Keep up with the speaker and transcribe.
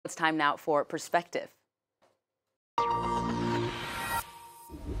It's time now for Perspective.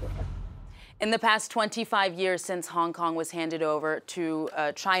 In the past 25 years since Hong Kong was handed over to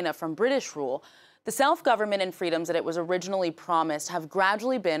China from British rule, the self-government and freedoms that it was originally promised have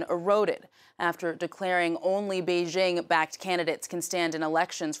gradually been eroded after declaring only Beijing-backed candidates can stand in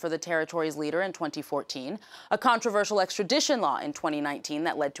elections for the territory's leader in 2014, a controversial extradition law in 2019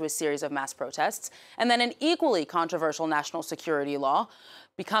 that led to a series of mass protests, and then an equally controversial national security law,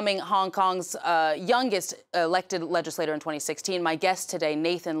 becoming Hong Kong's youngest elected legislator in 2016. My guest today,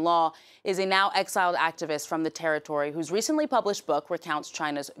 Nathan Law, is a now exiled activist from the territory whose recently published book recounts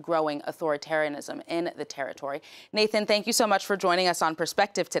China's growing authoritarianism in the territory. Nathan, thank you so much for joining us on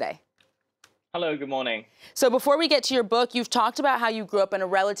Perspective today. Hello, good morning. So before we get to your book, you've talked about how you grew up in a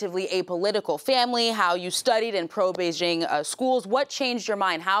relatively apolitical family, how you studied in pro-Beijing schools. What changed your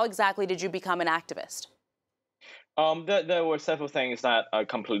mind? How exactly did you become an activist? There were several things that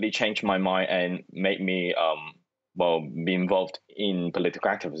completely changed my mind and made me, be involved in political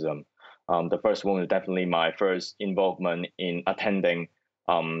activism. The first one was definitely my first involvement in attending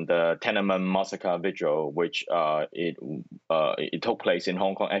the Tiananmen massacre vigil, which it took place in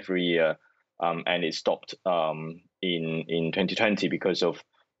Hong Kong every year, and it stopped in 2020 because of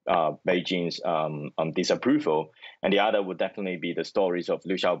Beijing's disapproval. And the other would definitely be the stories of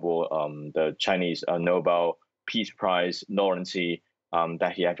Liu Xiaobo, the Chinese Nobel Peace Prize laureate,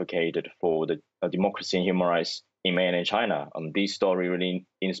 that he advocated for the democracy and human rights in mainland China. This story really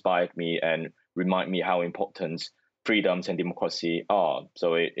inspired me and remind me how important freedoms and democracy are.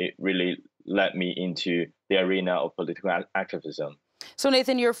 So it really led me into the arena of political activism. So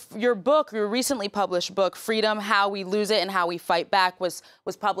Nathan, your book, your recently published book, Freedom: How We Lose It and How We Fight Back, was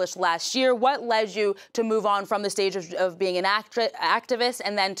published last year. What led you to move on from the stage of being an activist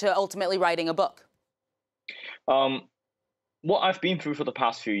and then to ultimately writing a book? What I've been through for the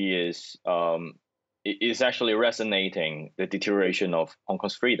past few years is actually resonating the deterioration of Hong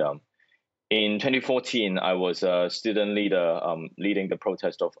Kong's freedom. In 2014, I was a student leader leading the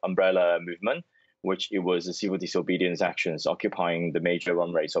protest of Umbrella Movement, which it was a civil disobedience actions occupying the major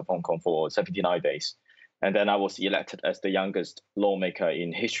runways of Hong Kong for 79 days. And then I was elected as the youngest lawmaker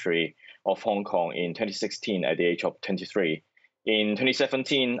in history of Hong Kong in 2016 at the age of 23. In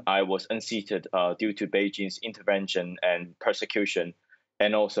 2017, I was unseated due to Beijing's intervention and persecution,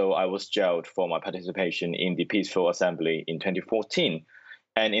 and also I was jailed for my participation in the peaceful assembly in 2014.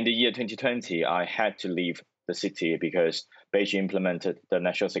 And in the year 2020, I had to leave the city because Beijing implemented the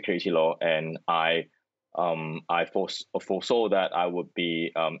national security law, and I foresaw that I would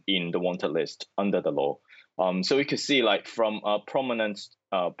be in the wanted list under the law. So we could see, like, from a prominent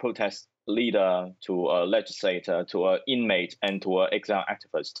protest leader to a legislator to an inmate and to an exile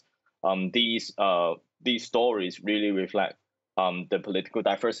activist, these stories really reflect the political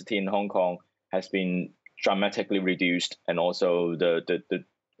diversity in Hong Kong has been dramatically reduced, and also the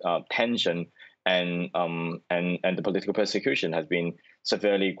tension and the political persecution has been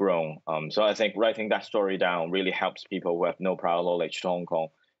severely grown. So I think writing that story down really helps people who have no prior knowledge to Hong Kong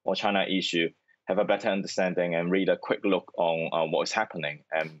or China issue have a better understanding and read a quick look on what is happening.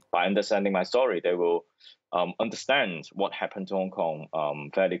 And by understanding my story, they will understand what happened to Hong Kong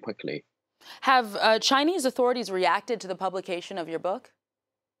fairly quickly. Have Chinese authorities reacted to the publication of your book?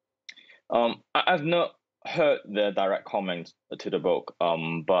 I've not heard the direct comment to the book,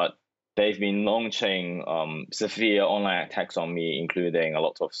 but they've been launching severe online attacks on me, including a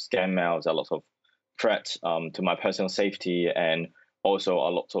lot of scam mails, a lot of threats to my personal safety, and also a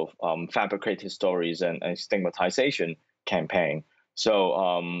lot of fabricated stories and stigmatization campaign. So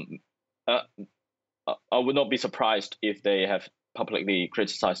I would not be surprised if they have publicly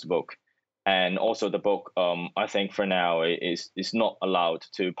criticized the book. And also the book, I think for now is not allowed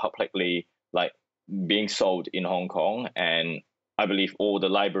to publicly being sold in Hong Kong. And I believe all the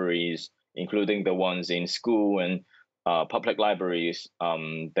libraries, including the ones in school and public libraries,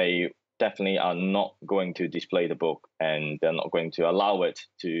 they definitely are not going to display the book, and they're not going to allow it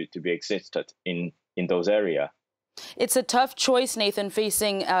to be existed in those areas. It's a tough choice, Nathan,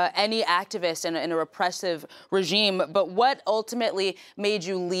 facing any activist in a repressive regime. But what ultimately made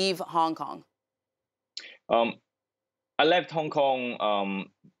you leave Hong Kong? I left Hong Kong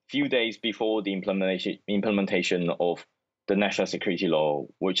few days before the implementation of the national security law,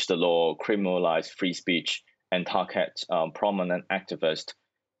 which the law criminalized free speech and target prominent activists.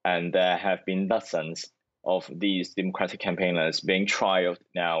 And there have been dozens of these democratic campaigners being trialed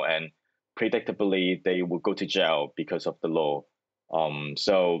now, and predictably they will go to jail because of the law.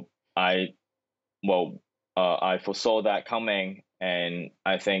 So I foresaw that coming, and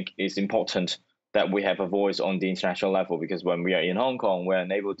I think it's important that we have a voice on the international level, because when we are in Hong Kong, we're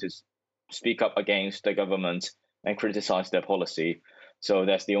unable to speak up against the government and criticize their policy. So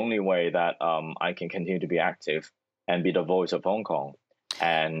that's the only way that I can continue to be active and be the voice of Hong Kong.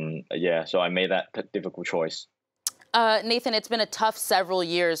 And yeah, so I made that difficult choice. Nathan, it's been a tough several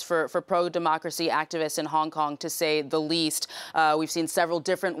years for pro-democracy activists in Hong Kong, to say the least. We've seen several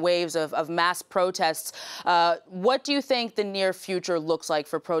different waves of mass protests. What do you think the near future looks like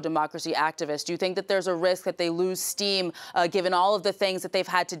for pro-democracy activists? Do you think that there's a risk that they lose steam, given all of the things that they've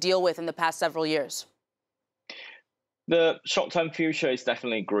had to deal with in the past several years? The short-term future is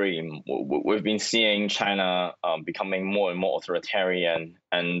definitely grim. We've been seeing China becoming more and more authoritarian,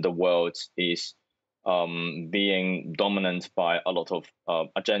 and the world is being dominant by a lot of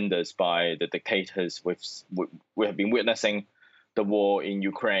agendas by the dictators. We have been witnessing the war in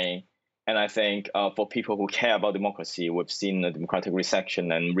Ukraine. And I think for people who care about democracy, we've seen a democratic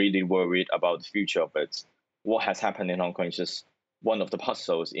recession and really worried about the future of it. What has happened in Hong Kong is just one of the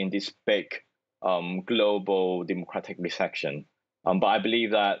puzzles in this big global democratic recession. But I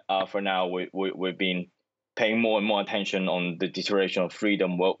believe that for now, we've been paying more and more attention on the deterioration of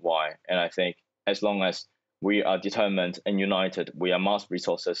freedom worldwide. And I think as long as we are determined and united, we amass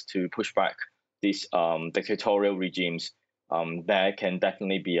resources to push back these dictatorial regimes, there can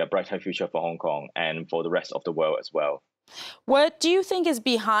definitely be a brighter future for Hong Kong and for the rest of the world as well. What do you think is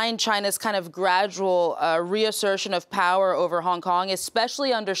behind China's kind of gradual reassertion of power over Hong Kong,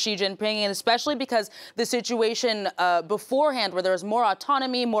 especially under Xi Jinping, and especially because the situation beforehand, where there was more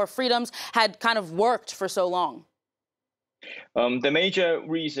autonomy, more freedoms, had kind of worked for so long? The major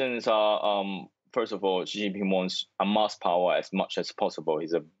reasons are, first of all, Xi Jinping wants a mass power as much as possible.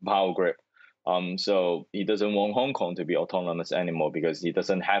 He's a power grip. So he doesn't want Hong Kong to be autonomous anymore, because he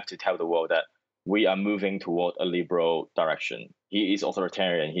doesn't have to tell the world that we are moving toward a liberal direction. He is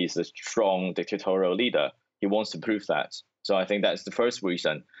authoritarian. He's a strong dictatorial leader. He wants to prove that. So I think that's the first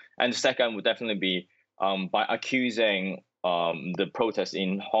reason. And the second would definitely be by accusing the protests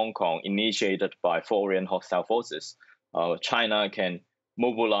in Hong Kong initiated by foreign hostile forces. China can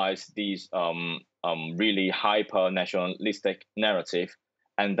mobilize these really hyper-nationalistic narrative,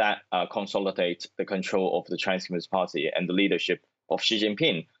 and that consolidates the control of the Chinese Communist Party and the leadership of Xi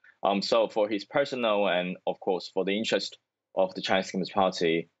Jinping. So for his personal and, of course, for the interest of the Chinese Communist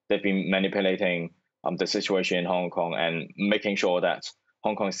Party, they've been manipulating the situation in Hong Kong and making sure that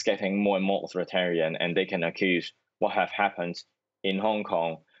Hong Kong is getting more and more authoritarian, and they can accuse what have happened in Hong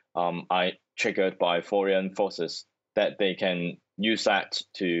Kong triggered by foreign forces, that they can use that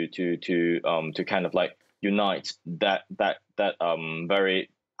to kind of like unite that very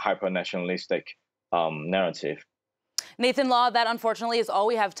hyper nationalistic narrative. Nathan Law, that unfortunately is all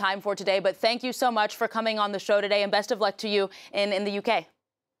we have time for today. But thank you so much for coming on the show today, and best of luck to you in the UK.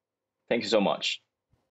 Thank you so much.